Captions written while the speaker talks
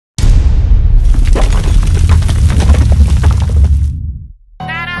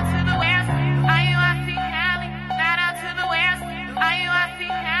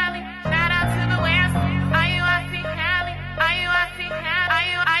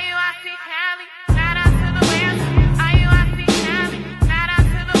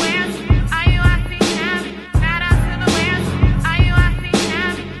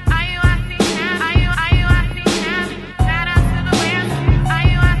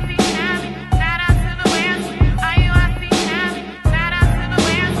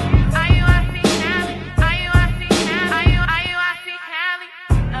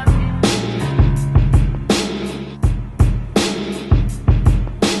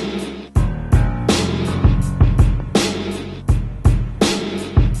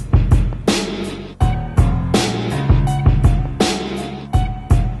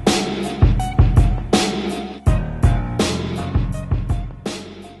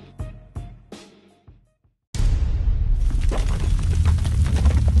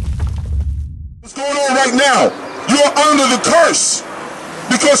right now. You are under the curse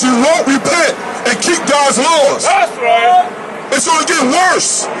because you won't repent and keep God's laws. That's right. It's going to get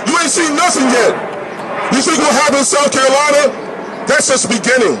worse. You ain't seen nothing yet. You think what happened in South Carolina? That's just the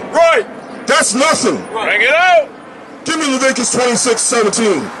beginning. Right. That's nothing. Bring it out. Give me Leviticus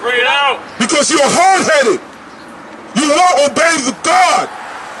 26:17. Bring it out. Because you're hard-headed. You won't obey the God.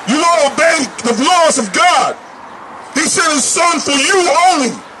 You won't obey the laws of God. He sent his son for you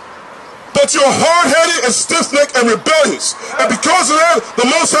only. But you're hard-headed and stiff-necked and rebellious. And because of that, the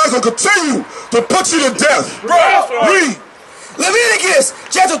Most High will continue to put you to death. Right. Read. Leviticus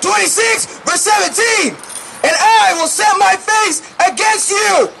chapter 26, verse 17. And I will set my face against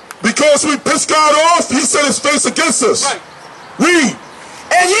you. Because we pissed God off, he set his face against us. Right. Read.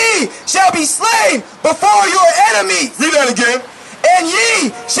 And ye shall be slain before your enemies. Read that again. And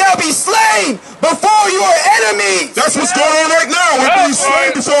ye shall be slain before your enemies. That's what's going on right now. We're being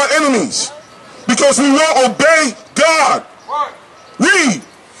slain before our enemies. Because we won't obey God. Right. Read.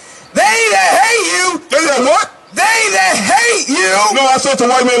 They that hate you. They that what? They that hate you. No, I thought the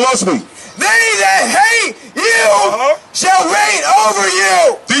white man loves me. They that hate you shall reign over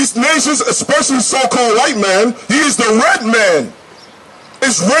you. These nations, especially so-called white man, he is the red man,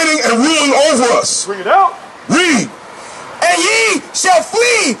 is reigning and ruling over us. Bring it out. Read. And ye shall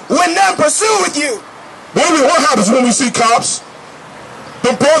flee when none pursue with you. What happens when we see cops?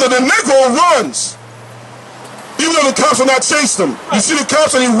 The brother, the Negro runs. Even though the cops will not chase them. You see the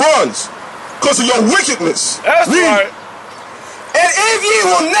cops and he runs because of your wickedness. That's Read. right. And if ye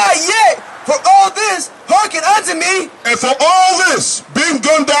will not yet for all this hearken unto me, And for all this, being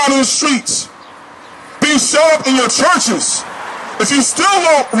gunned down in the streets, being shut up in your churches, if you still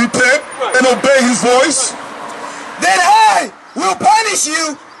won't repent and obey his voice, then I will punish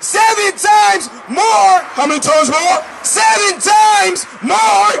you 7 times more. how many times more? 7 times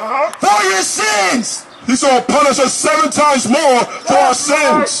more for your sins. He's going to punish us 7 times more for our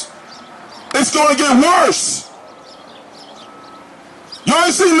sins. It's going to get worse. You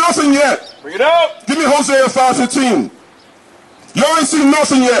ain't seen nothing yet. Bring it out. Give me Hosea 5:15. You ain't seen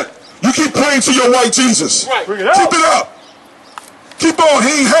nothing yet. You keep praying to your white Jesus. Right. Bring it Keep out. it up. Keep on. He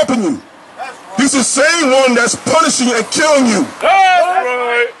ain't helping you. He's the same one that's punishing you and killing you. That's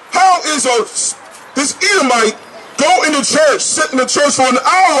right. How is this Edomite go into church, sit in the church for an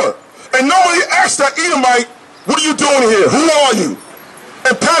hour, and nobody asks that Edomite, what are you doing here? Who are you?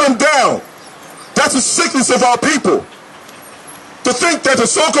 And pat him down. That's the sickness of our people. To think that the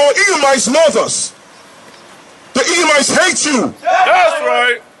so-called Edomites love us. The Edomites hate you. That's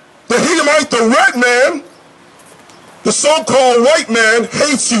right. The Edomite, the red man, the so-called white man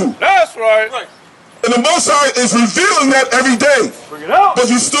hates you. That's right. And the Most High is revealing that every day. Bring it out. But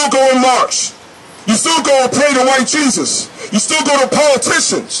you still go and march. You still go and pray to white Jesus. You still go to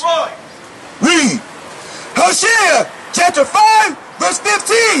politicians. Right. Read. Hosea chapter 5 verse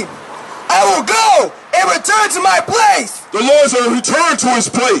 15. I will go and return to my place The Lord's going to return to his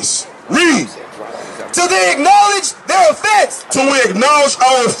place. Read. till they acknowledge their offense. Till we acknowledge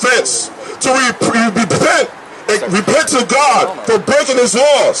our offense. Till we repent to God for breaking his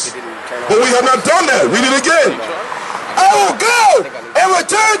laws. But we have not done that. Read it again. I will go and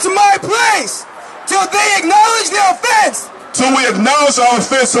return to my place till they acknowledge their offense. Till we acknowledge our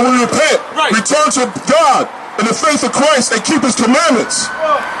offense and we repent. Right. Return to God in the faith of Christ and keep his commandments.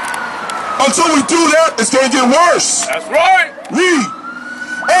 Until we do that, it's going to get worse. That's right. Read.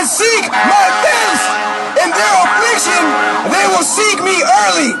 And seek my face. In their affliction, they will seek me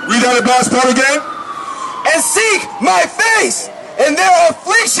early. Read that last part again. And seek my face. In their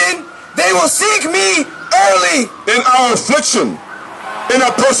affliction, they will seek me early. In our affliction, in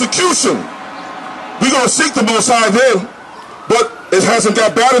our persecution, we're going to seek the Most High then, but it hasn't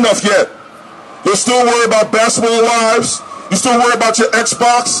got bad enough yet. You're still worried about basketball wives. You're still worried about your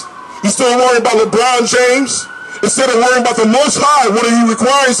Xbox. You're still worried about LeBron James. Instead of worrying about the Most High, what he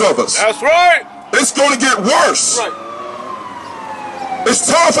requires of us. That's right. It's going to get worse. Right. It's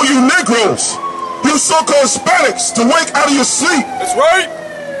time for you Negroes, you so-called Hispanics, to wake out of your sleep. That's right.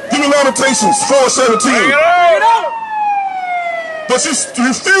 Give me Lamentations 4:17. Bring it out. But you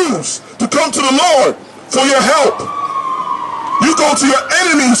refuse to come to the Lord for your help. You go to your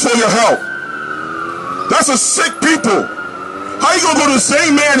enemies for your help. That's a sick people. How you gonna go to the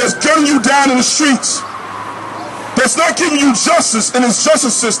same man that's gunning you down in the streets, that's not giving you justice in his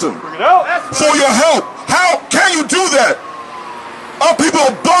justice system, Bring it out. for your help? How can you do that? Our people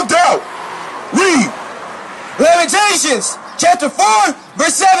are bugged out. Read. Lamentations chapter 4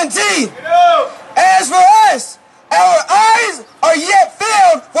 verse 17. Bring it out. As for us, our eyes are yet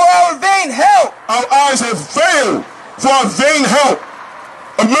failed for our vain help. Our eyes have failed for our vain help.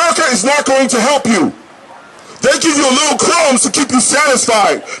 America is not going to help you. They give you a little crumbs to keep you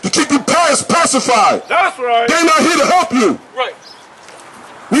satisfied, to keep you pacified. That's right. They're not here to help you. Right.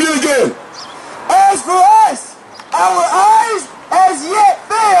 Read it again. As for us, our eyes as yet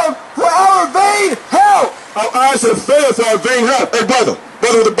failed for our vain help. Our eyes have failed for our vain help. Hey, brother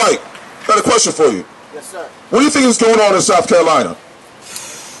with the bike, got a question for you. Yes, sir. What do you think is going on in South Carolina?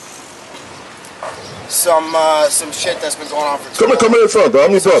 Some shit that's been going on for too long. Come in front, bro.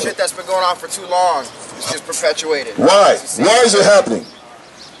 I'm your brother. Shit that's been going on for too long. It's just perpetuated. Why? Why is it happening?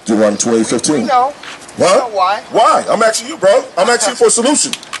 Deuteronomy 28:15. No. What? No, why? Why? I'm asking you, bro. I'm asking you for a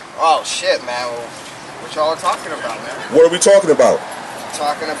solution. Oh shit, man. Well, what y'all are talking about, man? What are we talking about?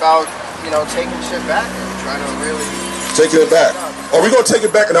 Talking about, taking shit back and trying to really Taking it back. Are we gonna take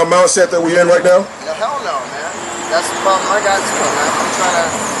it back in our mindset that we're in right now? No, hell no, man. That's the problem I got too, man. I'm trying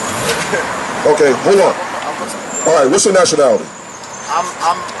to Okay, hold on. All right, what's your nationality? I'm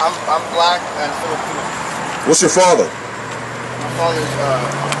black and Filipino. What's your father? My father's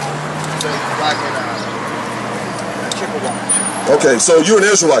black and Chippewa. Okay, so you're an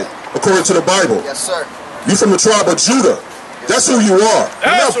Israelite, according to the Bible. Yes, sir. You're from the tribe of Judah. That's who you are.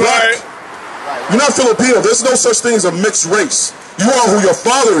 You're not That's black. right. You're not Filipino. There's no such thing as a mixed race. You are who your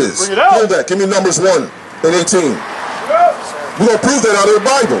father is. Bring it out. Hold that. Give me Numbers 1 and 18. We're going to prove that out of the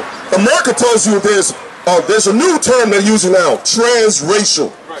Bible. America tells you there's a new term they're using now,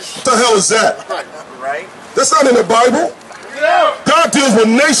 transracial. What the hell is that? Right? That's not in the Bible. God deals with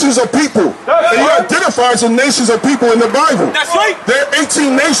nations of people. And he identifies the nations of people in the Bible. That's right. There are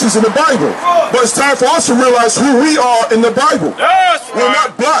 18 nations in the Bible. But it's time for us to realize who we are in the Bible. That's We're right.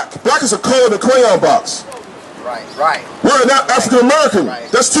 not black. Black is a color in the crayon box. Right. We're not African American.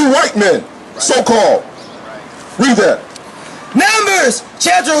 That's two white men, so-called. Read that. Numbers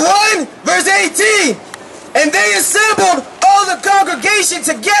chapter 1 verse 18. And they assembled all the congregation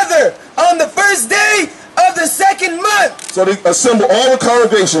together on the first day of the second month. So they assemble all the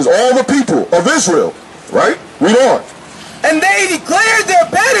congregations, all the people of Israel, right? Read on. And they declared their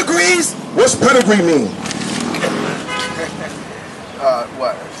pedigrees. What's pedigree mean?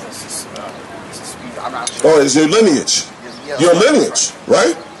 What? I'm not sure. Oh, it's your lineage. Your lineage,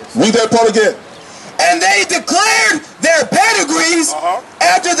 right? Read that part again. And they declared their pedigrees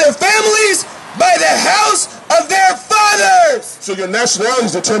after their families by the house of their fathers. So your nationality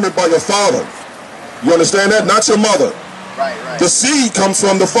is determined by your father. You understand that? Not your mother. Right. The seed comes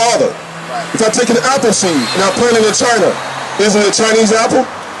from the father. Right. If I take an apple seed and I plant it in China, isn't it a Chinese apple?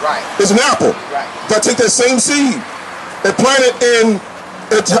 Right. It's an apple. Right. If I take that same seed and plant it in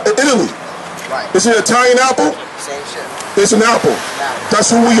Italy, Right. is it an Italian apple? Same shit. It's an apple. That's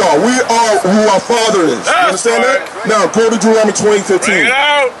who we are. We are who our father is. You understand that? Now go to Deuteronomy 20:15. Bring it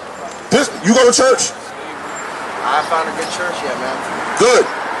out. You go to church? I found a good church here, man. Good.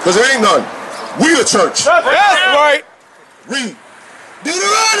 Because there ain't none. We the church. That's right. Read.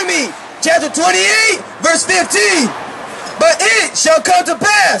 Deuteronomy chapter 28 verse 15. But it shall come to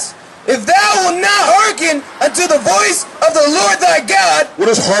pass, if thou wilt not hearken unto the voice of the Lord thy God. What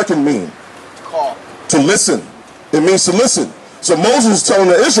does hearken mean? Call. To listen. It means to listen. So Moses is telling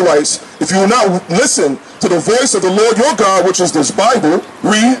the Israelites, if you will not listen to the voice of the Lord your God, which is this Bible,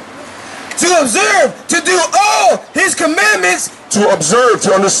 read. To observe, to do all his commandments. To observe,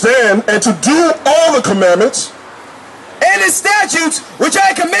 to understand, and to do all the commandments. And his statutes, which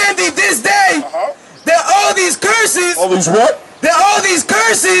I command thee this day. That all these curses. All these what? That all these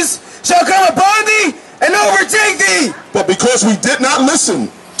curses shall come upon thee and overtake thee. But because we did not listen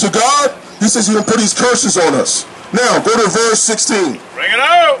to God, he says he's going to put these curses on us. Now, go to verse 16. Bring it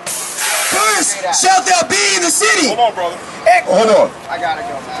out. Cursed shalt thou be in the city. Come on, brother. Hold on. I gotta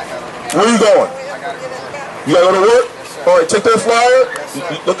go, man. Where are you going? I gotta go. You got to go to work? All right, take that flyer,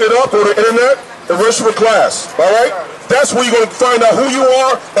 look it up, go to the internet, and register for class. All right? That's where you're going to find out who you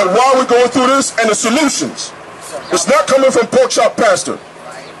are and why we're going through this and the solutions. It's not coming from Pork Chop Pastor.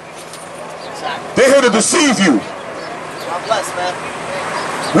 They're here to deceive you. God bless, man.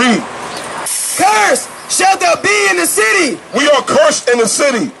 Read. Cursed shalt thou be in the city. We are cursed in the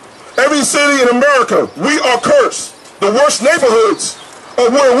city. Every city in America, we are cursed. The worst neighborhoods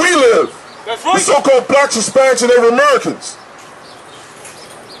of where we live. That's The right. so-called blacks, Hispanics, and Native Americans.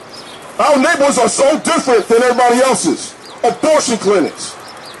 Our neighborhoods are so different than everybody else's. Abortion clinics,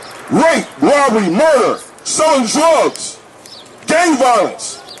 rape, robbery, murder, selling drugs, gang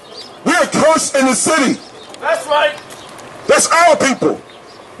violence. We are cursed in the city. That's right. That's our people.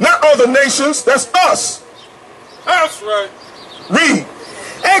 Not other nations, that's us. That's right. Read.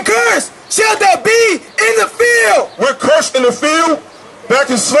 And cursed shalt thou be in the field. We're cursed in the field. Back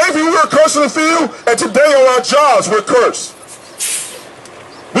in slavery, we were cursed in the field. And today on our jobs, we're cursed.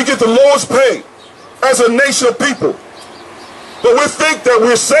 We get the lowest pay. as a nation of people. But we think that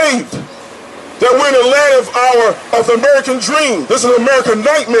we're saved, that we're in the land of the American dream. This is an American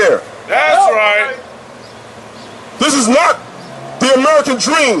nightmare. That's right. This is not the American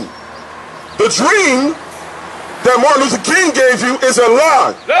dream. The dream that Martin Luther King gave you is a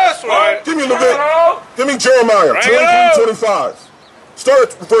lie. That's right. Give me give me Jeremiah 23:25.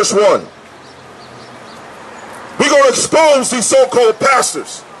 Start at verse 1. We're going to expose these so-called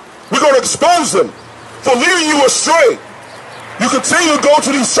pastors. We're going to expose them for leading you astray. You continue to go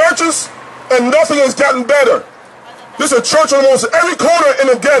to these churches and nothing has gotten better. There's a church on almost every corner in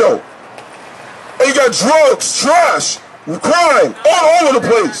the ghetto. And you got drugs, trash, crime all over the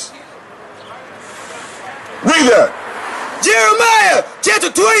place. Read that. Jeremiah chapter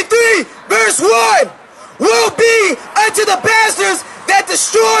 23, verse 1. Woe be unto the pastors that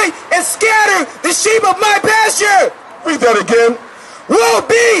destroy and scatter the sheep of my pasture. Read that again. Woe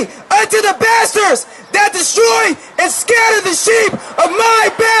be unto the pastors that destroy and scatter the sheep of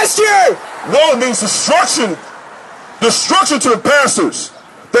my pasture. Woe means destruction. Destruction to the pastors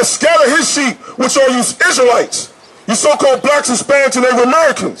that scatter his sheep, which are you Israelites, you so-called blacks, Hispanics, and Native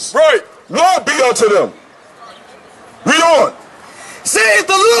Americans. Right. Woe be unto them. Read on. Saith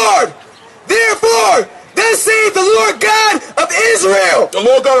the Lord, therefore, thus saith the Lord God of Israel. The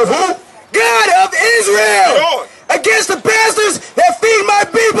Lord God of who? God of Israel. Against the pastors that feed my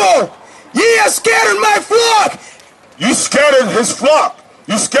people. Ye have scattered my flock. You scattered his flock.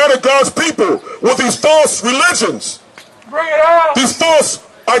 You scattered God's people with these false religions. Bring it out. These false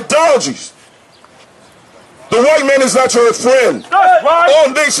ideologies. The white man is not your friend. That's right.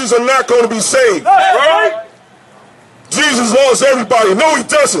 All nations are not going to be saved. That's right. Jesus loves everybody. No, he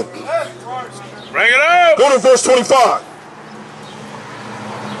doesn't. Bring it out. Go to verse 25.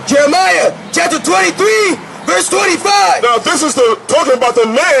 Jeremiah chapter 23, verse 25. Now, this is talking about the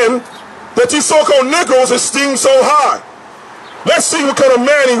man that you so-called Negroes esteem so high. Let's see what kind of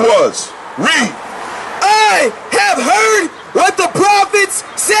man he was. Read. I have heard what the prophets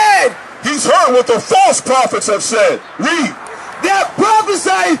said. He's heard what the false prophets have said. Read. That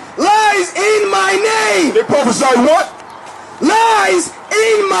prophesy lies in my name. They prophesied what? Lies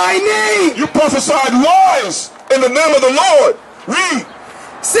in my name. You prophesied lies in the name of the Lord. Read.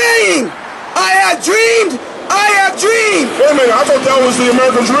 Saying, I have dreamed, I have dreamed. Wait a minute, I thought that was the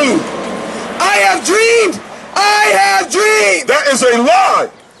American dream. I have dreamed, I have dreamed. That is a lie.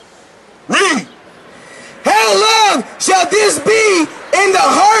 Read. How long shall this be in the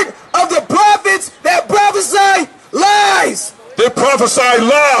heart of the prophets that prophesy lies? They prophesied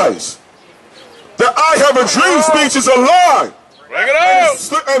lies. The I have a dream speech is a lie. Bring it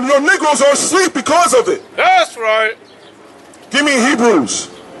out. And your Negroes are asleep because of it. That's right. Give me Hebrews.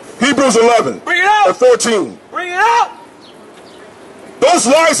 Hebrews 11 Bring it out. and 14. Bring it out. Those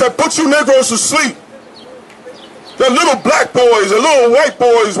lies have put you Negroes to sleep. The little black boys and little white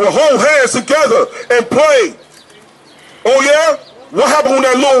boys will hold hands together and play. Oh yeah? What happened when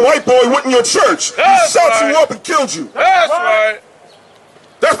that little white boy went in your church? That's He shot right. you up and killed you. That's right.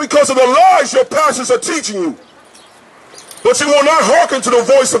 That's because of the lies your pastors are teaching you. But you will not hearken to the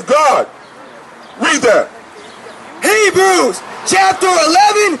voice of God. Read that. Hebrews chapter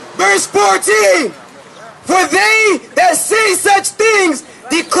 11, verse 14. For they that say such things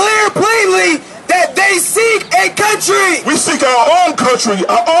declare plainly that they seek a country. We seek our own country,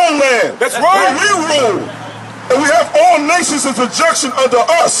 our own land. That's right. Where we rule. And we have all nations in subjection under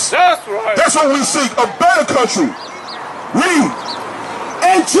us. That's right. That's what we seek, a better country. Read.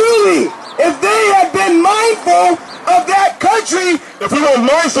 And truly, if they had been mindful of that country If we were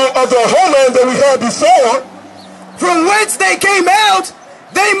mindful of the homeland that we had before, from whence they came out,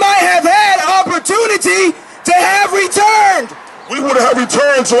 they might have had opportunity to have returned. we would have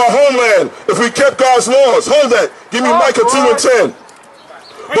returned to our homeland if we kept God's laws. Hold that. Give me Micah 2 and 10.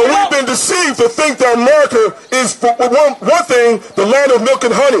 But we've been deceived to think that America is, for one thing, the land of milk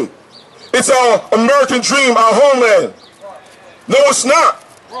and honey. It's our American dream, our homeland. No, it's not.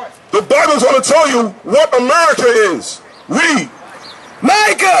 The Bible's going to tell you what America is. Read.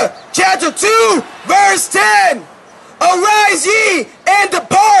 Micah chapter 2, verse 10. Arise ye and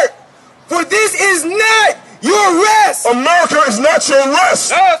depart, for this is not your rest. America is not your rest.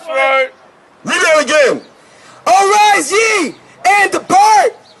 That's right. Read that again. Arise ye and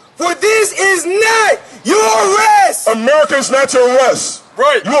depart, for this is not your rest. America is not your rest.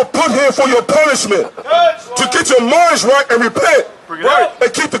 Right. You are put here for your punishment. That's To right. get your minds right and repent. Bring it out.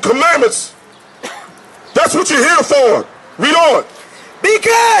 And keep the commandments. That's what you're here for. Read on.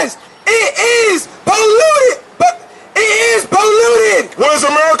 Because it is polluted. But it is polluted. What is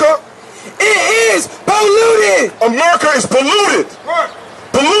America? It is polluted. America is polluted. Right.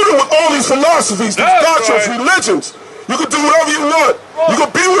 polluted with all these philosophies, these That's doctrines, right. religions. You can do whatever you want. You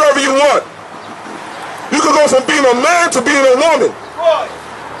can be whatever you want. You can go from being a man to being a woman.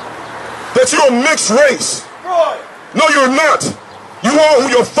 That you're a mixed race. No, you're not. You are who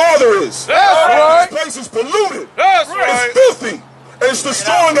your father is. That's right. This place is polluted. That's It's right. filthy. And it's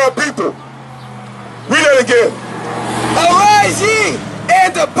destroying our people. Read that again. Arise ye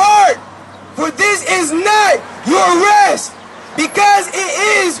and depart, for this is not your rest, because it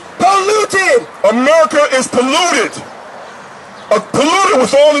is polluted. America is polluted. Polluted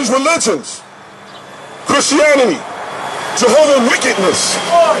with all these religions. Christianity. Jehovah's wickedness.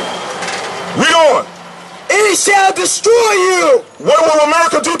 Read on. It shall destroy you. What will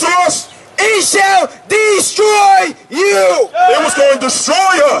America do to us? It shall destroy you. It was going to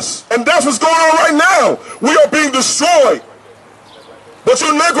destroy us. And that's what's going on right now. We are being destroyed. But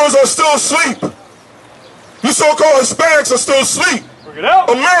you Negroes are still asleep. You so-called Hispanics are still asleep. Bring it out.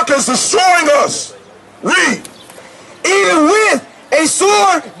 America is destroying us. Read. Even with a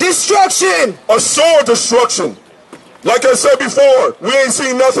sore destruction. A sword destruction. Like I said before, we ain't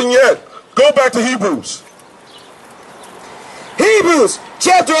seen nothing yet. Go back to Hebrews. Hebrews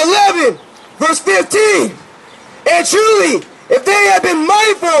chapter 11, verse 15. And truly, if they had been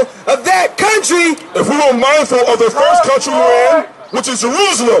mindful of that country, If we were mindful of the first country we're in, which is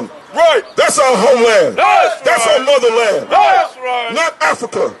Jerusalem, Right. that's our homeland. That's our right. motherland. That's right. Not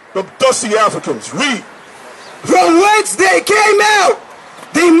Africa, the dusty Africans. Read. from whence they came out,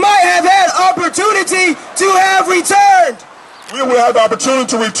 they might have had opportunity to have returned. We will have the opportunity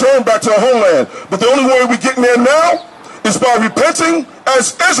to return back to our homeland. But the only way we're getting there now is by repenting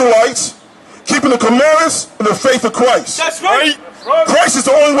as Israelites, keeping the commandments and the faith of Christ. That's right. Christ is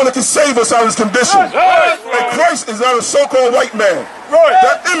the only one that can save us out of this condition. That's And right. Christ is not a so-called white man. Right.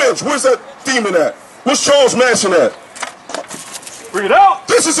 That image, where's that demon at? Where's Charles Manson at? Bring it out.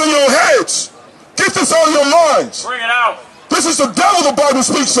 This is in your heads. Get this out of your minds. Bring it out. This is the devil the Bible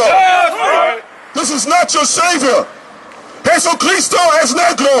speaks of. That's right. This is not your Savior. Jesucristo es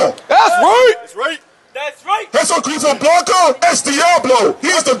negro. That's right. That's right. That's right. Jesucristo blanco es diablo. He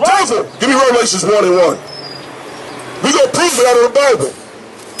is the devil. Give me Revelations 1 and 1. We're going to prove it out of the Bible.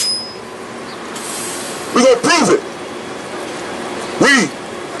 We're going to prove it. Read.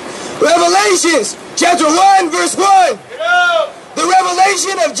 Revelations chapter 1, verse 1. The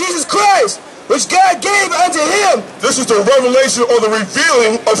revelation of Jesus Christ, which God gave unto him. This is the revelation or the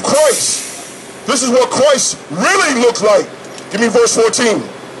revealing of Christ. This is what Christ really looked like. Give me verse 14.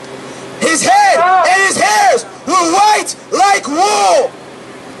 His head and his hairs were white like wool.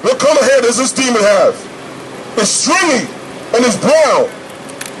 What color hair does this demon have? It's stringy and it's brown.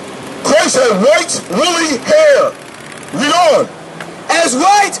 Christ had white, woolly hair. Read on. As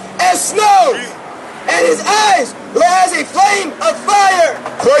white as snow, and his eyes were as a flame of fire.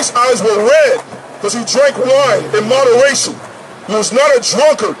 Christ's eyes were red because he drank wine in moderation. He was not a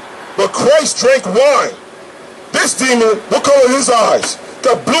drunkard, but Christ drank wine. This demon, what color are his eyes?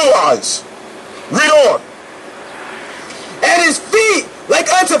 Got blue eyes. Read on. And his feet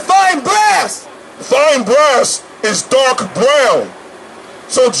like unto fine brass. Fine brass is dark brown.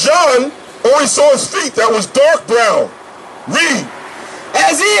 So John only saw his feet that was dark brown. Read.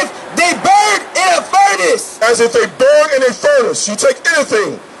 As if they burned in a furnace. As if they burn in a furnace. You take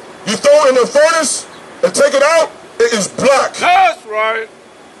anything, you throw it in a furnace and take it out, it is black. That's right.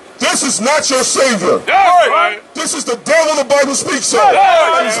 This is not your Savior. That's right. This is the devil the Bible speaks of.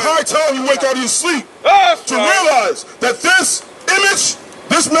 Right. And it's high time you wake out of your sleep That's to right. realize that this image,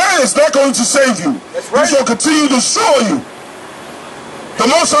 this man is not going to save you. That's right. He's going to continue to destroy you. The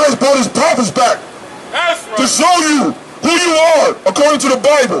Most High has brought his prophets back That's to right. show you who you are according to the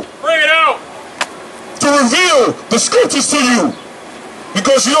Bible, Bring it out. to reveal the scriptures to you,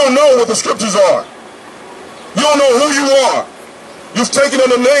 because you don't know what the scriptures are. You don't know who you are. You've taken on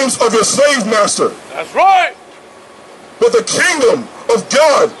the names of your slave master. That's right. But the kingdom of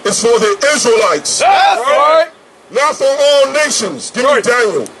God is for the Israelites, That's right. not for all nations. Give me Right.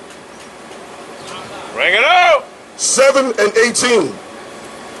 Daniel Bring it out. 7 and 18.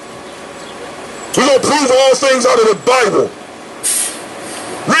 We're going to prove all things out of the Bible.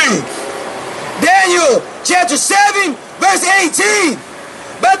 Read. Daniel chapter 7, verse 18.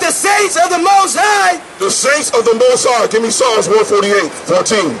 But the saints of the Most High, The saints of the Most High. Give me Psalms 148,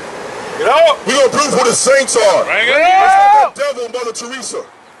 14. Get out. We're going to prove who the saints are. Bring it That's out. like the devil and Mother Teresa.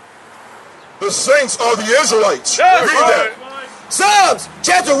 The saints are the Israelites. That's Read right. that. Psalms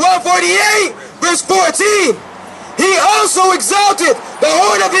chapter 148, verse 14. He also exalted the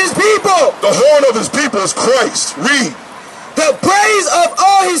horn of his people, The horn of his people is Christ. Read. the praise of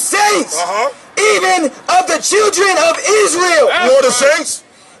all his saints, even of the children of Israel. You are the saints?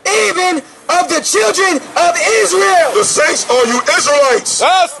 Even of the children of Israel. The saints are you Israelites.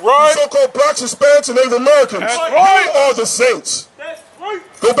 That's right. So-called blacks, Hispanics, and Native Americans. That's right. You are the saints. That's right.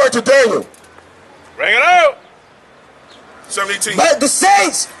 Go back to Daniel. Bring it out. 7:18. But the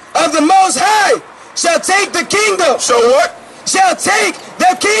saints of the Most High shall take the kingdom. So what? Shall take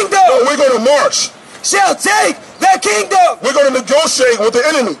the kingdom. No, we're going to march. Shall take the kingdom. We're going to negotiate with the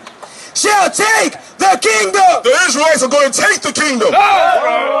enemy. Shall take the kingdom. The Israelites are going to take the kingdom. That's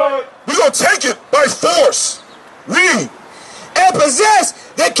right. We're going to take it by force. Read. And possess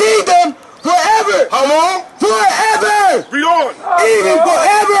the kingdom forever. How long? Forever. Read on. Even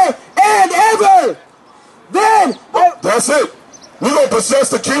forever and ever. Then. That's it. We're going to possess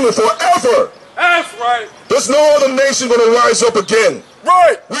the kingdom forever. That's right. There's no other nation going to rise up again.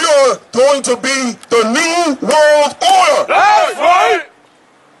 Right. We are going to be the new world order. That's right.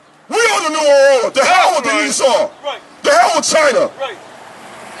 We are the new world order. The hell with the right. Esau. Right. The hell with China. Right.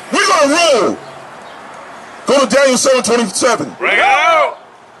 We're going to rule. Go to Daniel 7:27. Bring it out.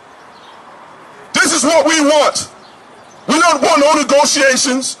 This is what we want. We don't want no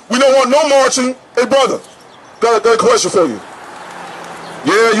negotiations. We don't want no marching. Hey, brother, got a question for you.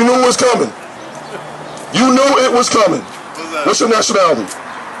 Yeah, you knew it was coming. You knew it was coming. What's your nationality?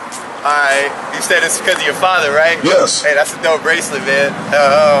 Alright, you said it's because of your father, right? Yes. Hey, that's a dope bracelet, man.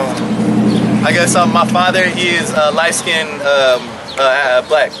 I guess my father, he is light-skinned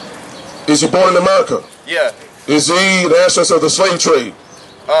black. Is he born in America? Yeah. Is he the ancestor of the slave trade?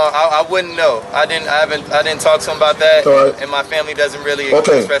 I wouldn't know. I didn't talk to him about that. All right. And my family doesn't really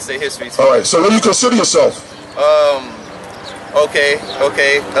Okay. express their history to me. All right, so what do you consider yourself? Okay.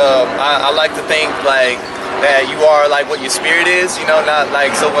 I like to think like that you are like what your spirit is, you know, not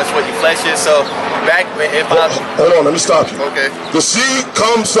like so much what your flesh is. So back if I Hold on, let me stop you. Okay. The seed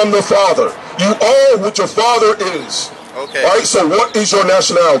comes from the Father. You are what your father is. Okay. All right, so what is your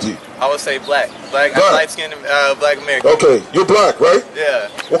nationality? I would say black. Black. I'm light-skinned black American. Okay, you're black, right? Yeah.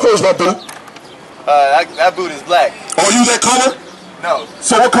 What color is my boot? That boot is black. Are you that color? No.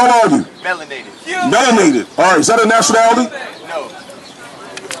 So what color are you? Melanated. Melanated. All right, is that a nationality? No.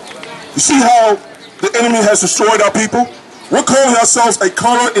 You see how the enemy has destroyed our people? We're calling ourselves a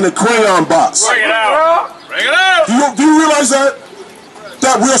color in a crayon box. Bring it out. Bring it out. Do you realize that?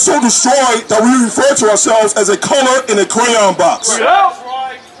 That we are so destroyed that we refer to ourselves as a color in a crayon box. Bring it out.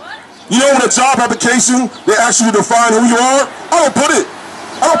 Right. You know, in a job application, they ask you to define who you are. I don't put it.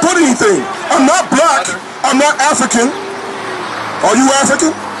 I don't put anything. I'm not black. I'm not African. Are you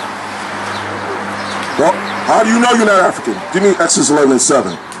African? Well, how do you know you're not African? Give me Exodus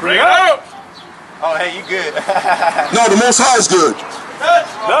 11:7. Bring it out. Oh, hey, you good? No, the Most High is good.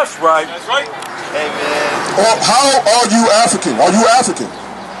 That's right. That's right. Hey, man. Or how are you African? Are you African?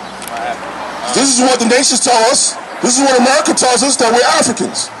 This is what the nations tell us. This is what America tells us, that we're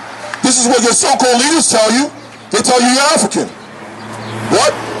Africans. This is what your so-called leaders tell you. They tell you you're African.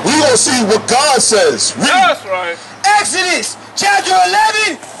 What? We gonna see what God says. Read. That's right. Exodus chapter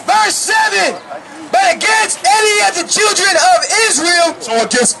 11 verse 7. But against any of the children of Israel. So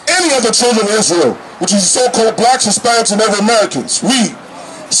against any of the children of Israel, which is so-called blacks, Hispanics, and Native Americans, read.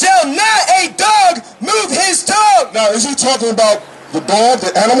 Shall not a dog move his tongue. Now, is he talking about the dog,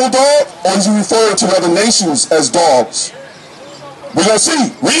 the animal dog, or is he referring to other nations as dogs? We're gonna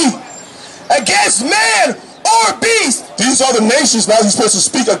see. Read. Against man or beast. These are the nations now he's supposed to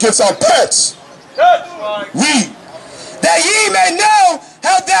speak against our pets. That's right. Read. That ye may know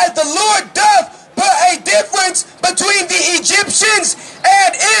how that the Lord doth put a difference between the Egyptians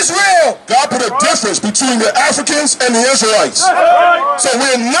and Israel. God put a difference between the Africans and the Israelites. That's right. So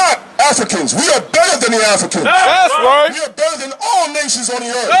we're not Africans. We are better than the Africans. That's right. We are better than all nations on the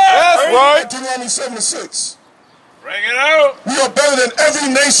earth. That's right. Deuteronomy 7:6. Bring it out. We are better than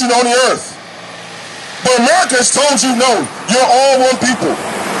every nation on the earth. But America has told you, no, you're all one people.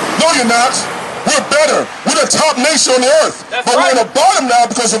 No, you're not. We're better. We're the top nation on the earth. That's but right. we're on the bottom now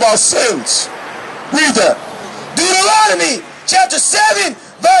because of our sins. Read that. Deuteronomy chapter 7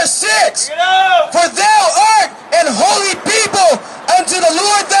 verse 6. Bring it out. For thou art an holy people unto the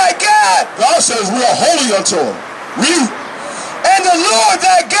Lord thy God. God says we are holy unto him. Read. And the Lord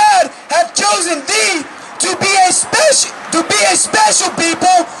thy God hath chosen thee to be a special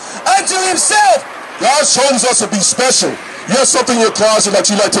people unto himself. God chose us to be special. You have something in your closet that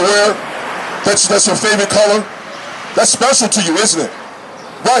you like to wear? That's your favorite color? That's special to you, isn't it?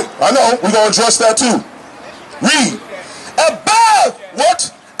 Right, I know. We're going to address that too. Read. Above.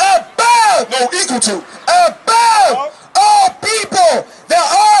 What? Above. No, equal to. Above all people that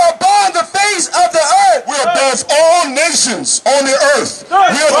are upon the face of the earth. We're above all nations on the earth.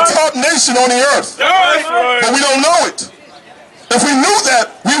 We are the top top nation on the earth. That's right. But we don't know it. If we knew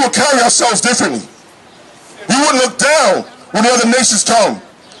that, we would carry ourselves differently. We wouldn't look down when the other nations come.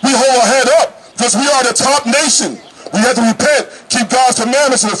 We hold our head up because we are the top nation. We have to repent, keep God's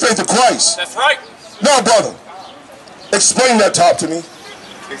commandments in the faith of Christ. That's right. Now, brother, explain that top to me.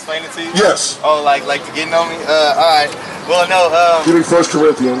 Explain it to you? Yes. Oh, like to getting on me? Alright. Well, no, Give me 1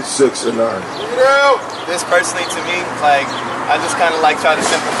 Corinthians 6 and 9. this personally to me, like, I just kind of like try to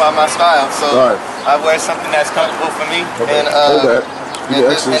simplify my style. So Right. I wear something that's comfortable for me. Okay. And, Hold that. and,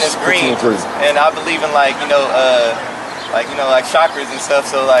 Yeah, Exodus and it's green. 15:3. And I believe in like chakras and stuff.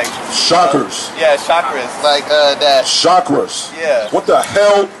 So like Chakras. yeah, chakras. Like that. Chakras. Yeah. What the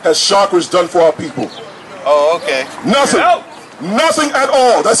hell has chakras done for our people? Oh, okay. Nothing. Help. Nothing at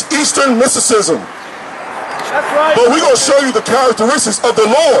all. That's Eastern mysticism. That's right. But we're going to show you the characteristics of the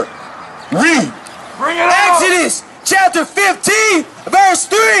Lord. Read. Bring it out. Exodus chapter 15, verse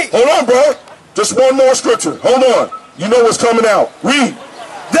 3. Hold on, bro. Just one more scripture. Hold on. You know what's coming out. Read.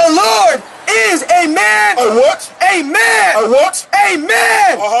 The Lord is a man. A what? A man. A what? A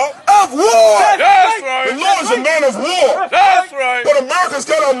man of war. That's The right. Lord is a man of war. That's right. But America's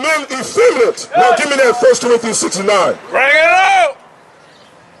got our men effeminate. Now give me that 1 Corinthians 6 and 9. Bring it out.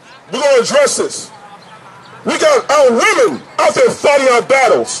 We're going to address this. We got our women out there fighting our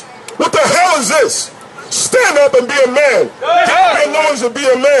battles. What the hell is this? Stand up and be a man. Get your loins and be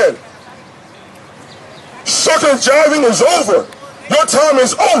a man. Sucking and jiving is over. Your time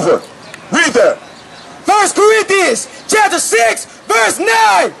is over. Read that. 1 Corinthians chapter 6, verse 9.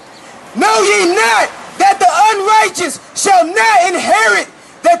 Know ye not that the unrighteous shall not inherit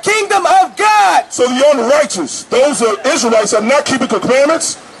the kingdom of God? So the unrighteous, those are Israelites are not keeping the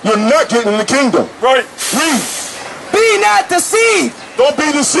commandments, you're not getting in the kingdom. Right. Read. Be not deceived. Don't be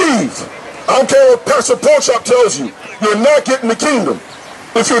deceived. I don't care what Pastor Porkchop tells you. You're not getting the kingdom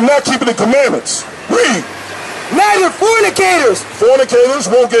if you're not keeping the commandments. Read. Neither fornicators, Fornicators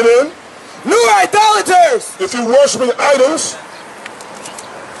won't get in. nor idolaters, If you're worshiping idols,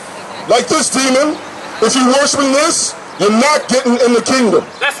 like this demon, if you're worshiping this, you're not getting in the kingdom.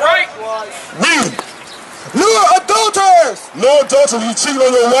 That's right. Read. nor adulterers, No adultery. You cheat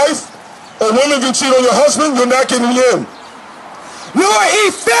on your wife, or women can cheat on your husband, you're not getting in. nor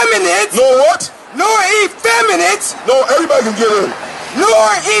effeminate, No what? nor effeminate, No, everybody can get in. nor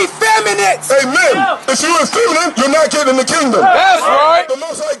effeminate. Amen. If you're effeminate, you're not getting in the kingdom. That's right. The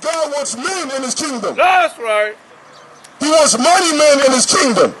Most High God wants men in his kingdom. That's right. He wants mighty men in his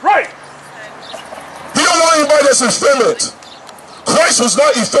kingdom. Right. He don't want anybody that's effeminate. Christ was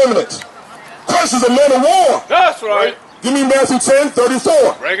not effeminate. Christ is a man of war. That's right. Give me Matthew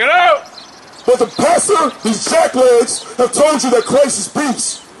 10:34. Bring it out. But the pastor, these jacklegs, have told you that Christ is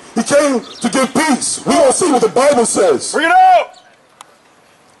peace. He came to give peace. We don't see what the Bible says. Bring it out.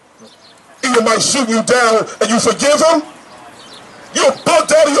 Either might shoot you down and you forgive him, you're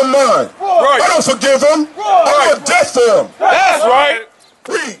bugged out of your mind. Right. I don't forgive him. I have death for him. That's right.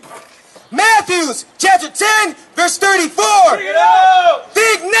 Read. Matthew chapter 10, verse 34. Bring it out.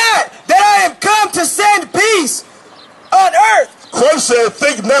 Think not that I am come to send peace on earth. Christ said,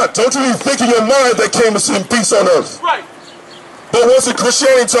 think not. Don't you even think in your mind that came to send peace on earth. Right. But what's it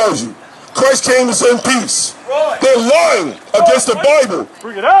Christianity tells you? Christ came to send peace. Right. They're lying against the Bible.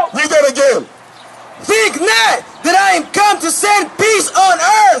 Bring it out. Read that again. Think not that I am come to send peace on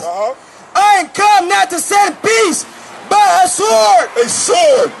earth. I am come not to send peace, but a sword. A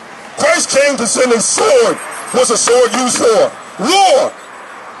sword. Christ came to send a sword. What's a sword used for? War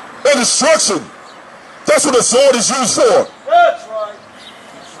and destruction. That's what a sword is used for. That's right.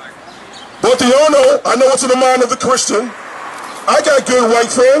 But do y'all know, I know what's in the mind of the Christian. I got good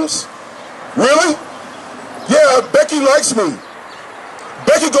white friends. Really? Yeah, Becky likes me.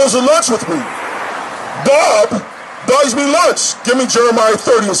 Becky goes to lunch with me. Bob buys me lunch. Give me Jeremiah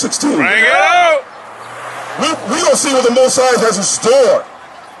 30:16. Bring it out. We don't see what the Most High has in store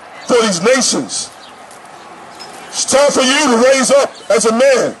for these nations. It's time for you to raise up as a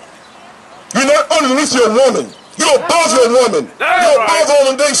man. You're not underneath your woman. You're above your woman. You're above all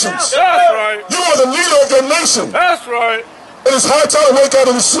the nations. That's right. You are the leader of your nation. That's right. And it's high time to wake out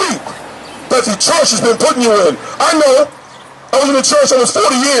of the sleep that the church has been putting you in. I know. I was in the church almost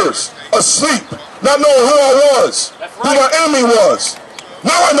 40 years, asleep, not knowing who I was, who my enemy was.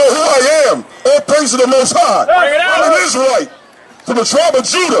 Now I know who I am. All praise to the Most High. I'm an Israelite from the tribe of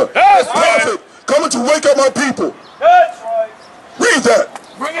Judah. That's Prophet coming to wake up my people. That's right. Read that.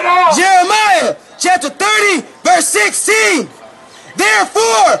 Bring it out. Jeremiah chapter 30, verse 16.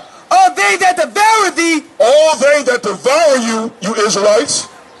 Therefore, all they that devour thee, All they that devour you, you Israelites,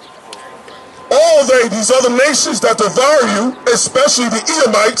 all they, these other nations that devour you, especially the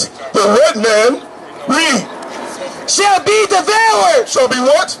Edomite, the red man, read, shall be devoured. shall be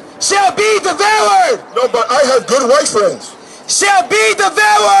what? Shall be devoured. No, but I have good white friends. Shall be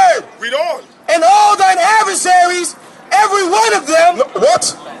devoured. Read on. And all thine adversaries, every one of them. No, what?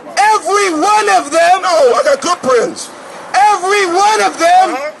 Every one of them. No, I got good friends. Every one of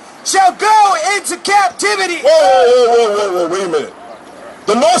them shall go into captivity. Whoa, wait a minute.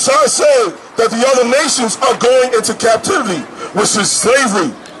 The Most High said that the other nations are going into captivity, which is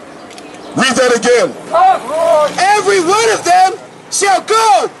slavery. Read that again. Every one of them shall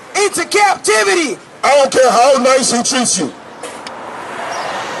go into captivity. I don't care how nice he treats you.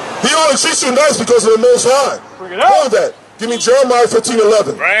 He only treats you nice because of the Most High. Bring it out. Hold that. Give me Jeremiah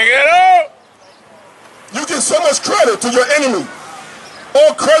 15:11. Bring it out. You give so much credit to your enemy.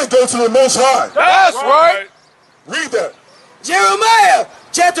 All credit goes to the Most High. That's right. Read that. Jeremiah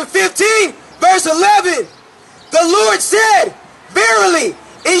chapter 15, verse 11. The Lord said, verily,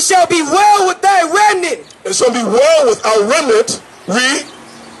 it shall be well with thy remnant. It shall be well with our remnant. Read.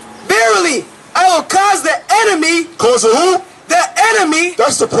 Verily, I will cause the enemy. Cause of who? The enemy.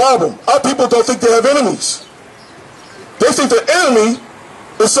 That's the problem. Our people don't think they have enemies. They think the enemy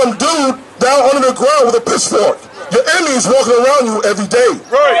is some dude down under the ground with a pitchfork. Your enemy is walking around you every day.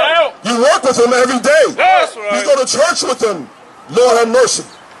 Right. You work with him every day. That's right. You go to church with him. Lord have mercy.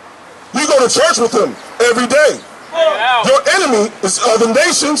 You go to church with him every day. Your enemy is other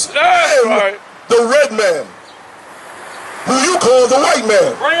nations That's and right. the red man, who you call the white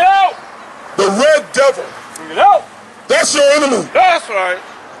man, Bring it out. the red devil. Bring it out. That's your enemy. That's right.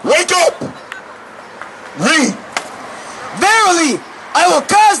 Wake up. Read. Verily, I will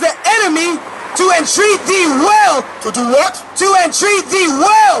cause the enemy to entreat thee well. To do what? To entreat thee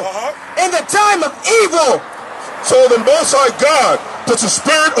well in the time of evil. So the Most High God puts a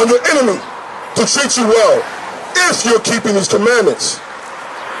spirit on your enemy to treat you well, if you're keeping his commandments.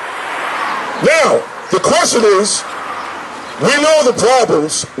 Now, the question is, we know the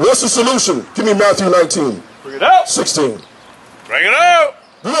problems. What's the solution? Give me Matthew 19, Bring it out. 16. Bring it out.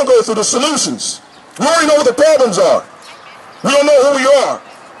 We're going to go through the solutions. We already know what the problems are. We don't know who we are.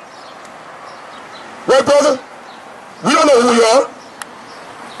 Right, brother? We don't know who we are.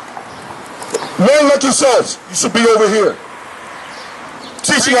 Men like yourselves, you should be over here.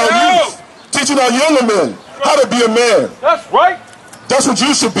 Teaching our youth, teaching our younger men how to be a man. That's right. That's what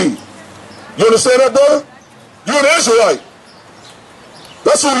you should be. You understand that, brother? You're an Israelite.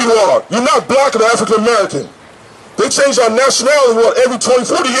 That's who you are. You're not black or African American. They change our nationality, what, every 20,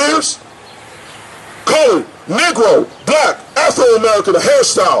 40 years? Colored, Negro, black, Afro-American, a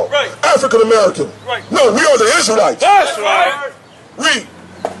hairstyle, Right. African-American. Right. No, we are the Israelites. That's right. Read.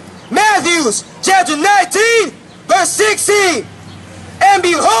 Matthew chapter 19, verse 16. And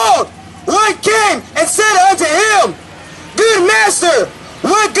behold, one came and said unto him, Good master,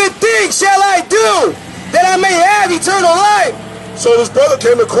 what good thing shall I do that I may have eternal life? So this brother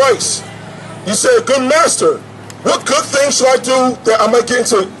came to Christ. He said, Good master, what good thing shall I do that I might get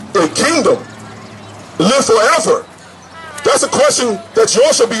into the kingdom? Live forever? That's a question that you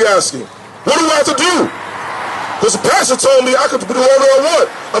all should be asking. What do I have to do? Because the pastor told me I could do whatever I want.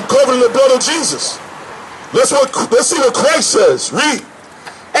 I'm covered in the blood of Jesus. Let's see what Christ says. Read.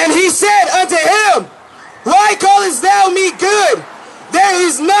 And he said unto him, Why callest thou me good? There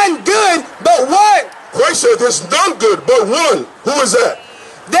is none good but one. Christ said there's none good but one. Who is that?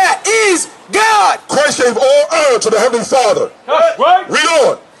 That is God. Christ gave all honor to the Heavenly Father. That's right. Read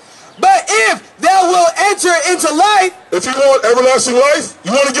on. But if thou wilt enter into life, If you want everlasting life,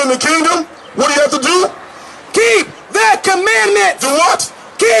 you want to get in the kingdom, what do you have to do? keep the commandments. Do what?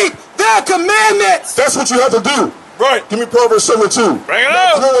 Keep the commandments. That's what you have to do. Right. Give me Proverbs 7:2. Bring it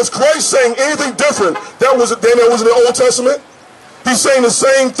out. Was Christ saying anything different than was in the Old Testament? He's saying the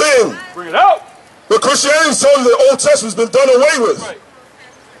same thing. Bring it out. But Christianity told you the Old Testament's been done away with. Right.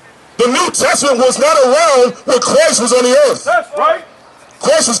 The New Testament was not around when Christ was on the earth. That's right.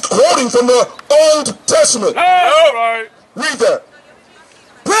 Christ was quoting from the Old Testament. That's right. Read that.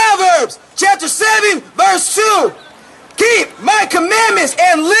 Proverbs chapter 7, verse 2. Keep my commandments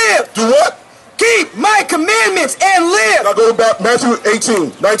and live. Do what? Keep my commandments and live. Now go to Matthew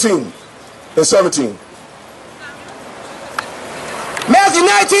 18, 19, and 17. Matthew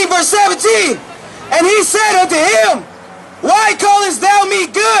 19, verse 17. And he said unto him, Why callest thou me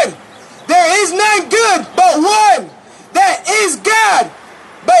good? There is none good but one, that is God.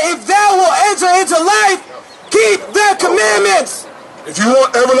 But if thou wilt enter into life, keep the commandments. If you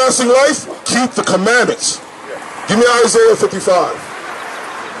want everlasting life, keep the commandments. Give me Isaiah 55.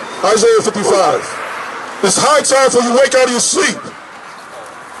 Isaiah 55. It's high time for you to wake out of your sleep.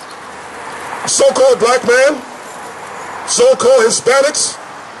 so-called black man, so-called Hispanics.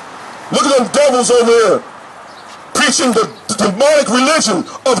 Look at them devils over there preaching the demonic religion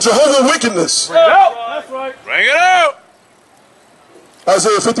of Jehovah's wickedness. Bring it out. That's right. Bring it out.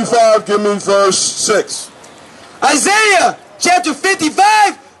 Isaiah 55, give me verse 6. Isaiah chapter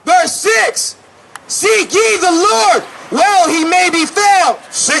 55, verse 6. Seek ye the Lord while he may be found.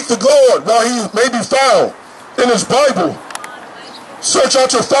 Seek the Lord while he may be found in his Bible. Search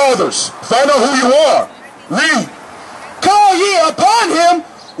out your fathers. Find out who you are. Read. Call ye upon him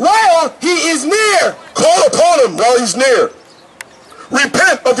while he is near. Call upon him while he's near.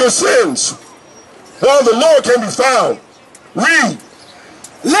 Repent of your sins while the Lord can be found. Read.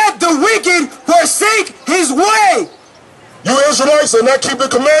 Let the wicked forsake his way. You Israelites are not keeping the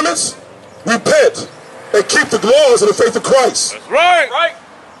commandments? Repent and keep the laws of the faith of Christ. That's right. Right.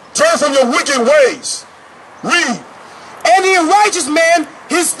 Turn from your wicked ways. Read. And the unrighteous man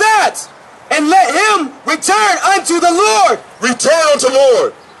his thoughts, and let him return unto the Lord. Return unto the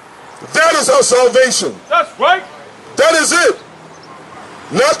Lord. That is our salvation. That's right. That is it.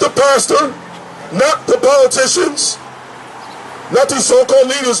 Not the pastor, not the politicians, not these so-called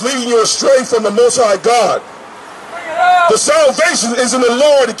leaders leading you astray from the Most High God. The salvation is in the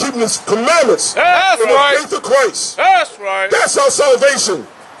Lord and keeping his commandments. That's in right. the faith of Christ. That's right. That's our salvation.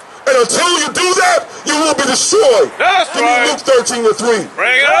 And until you do that, you will be destroyed. That's Give right. me Luke 13:3.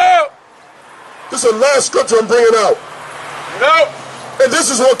 Bring it out. This is the last scripture I'm bringing out. No. And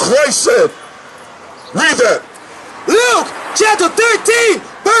this is what Christ said. Read that. Luke chapter 13,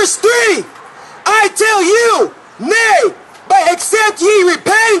 verse 3. I tell you, nay, but except ye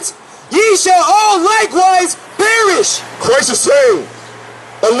repent, ye shall all likewise perish. Christ is saying,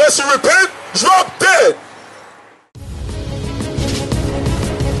 unless you repent, drop dead.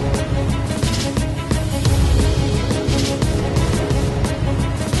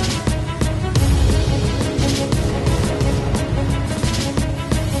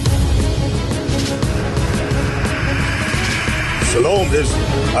 Shalom,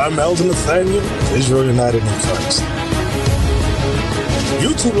 Israel. I'm Elder Nathaniel of Israel United in Christ.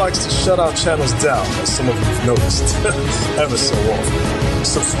 YouTube likes to shut our channels down, as some of you have noticed, ever so often.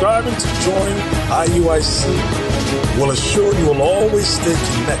 Subscribing to join IUIC will assure you will always stay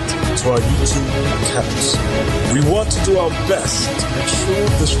connected to our YouTube accounts. We want to do our best to make sure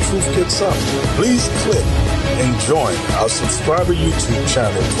this truth gets out. Please click and join our subscriber YouTube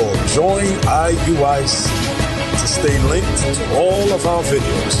channel called Join IUIC to stay linked to all of our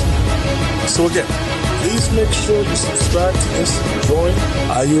videos. So again, please make sure you subscribe to this Join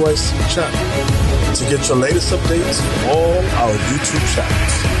IUIC channel to get your latest updates from all our YouTube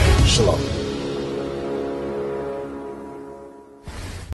channels. Shalom.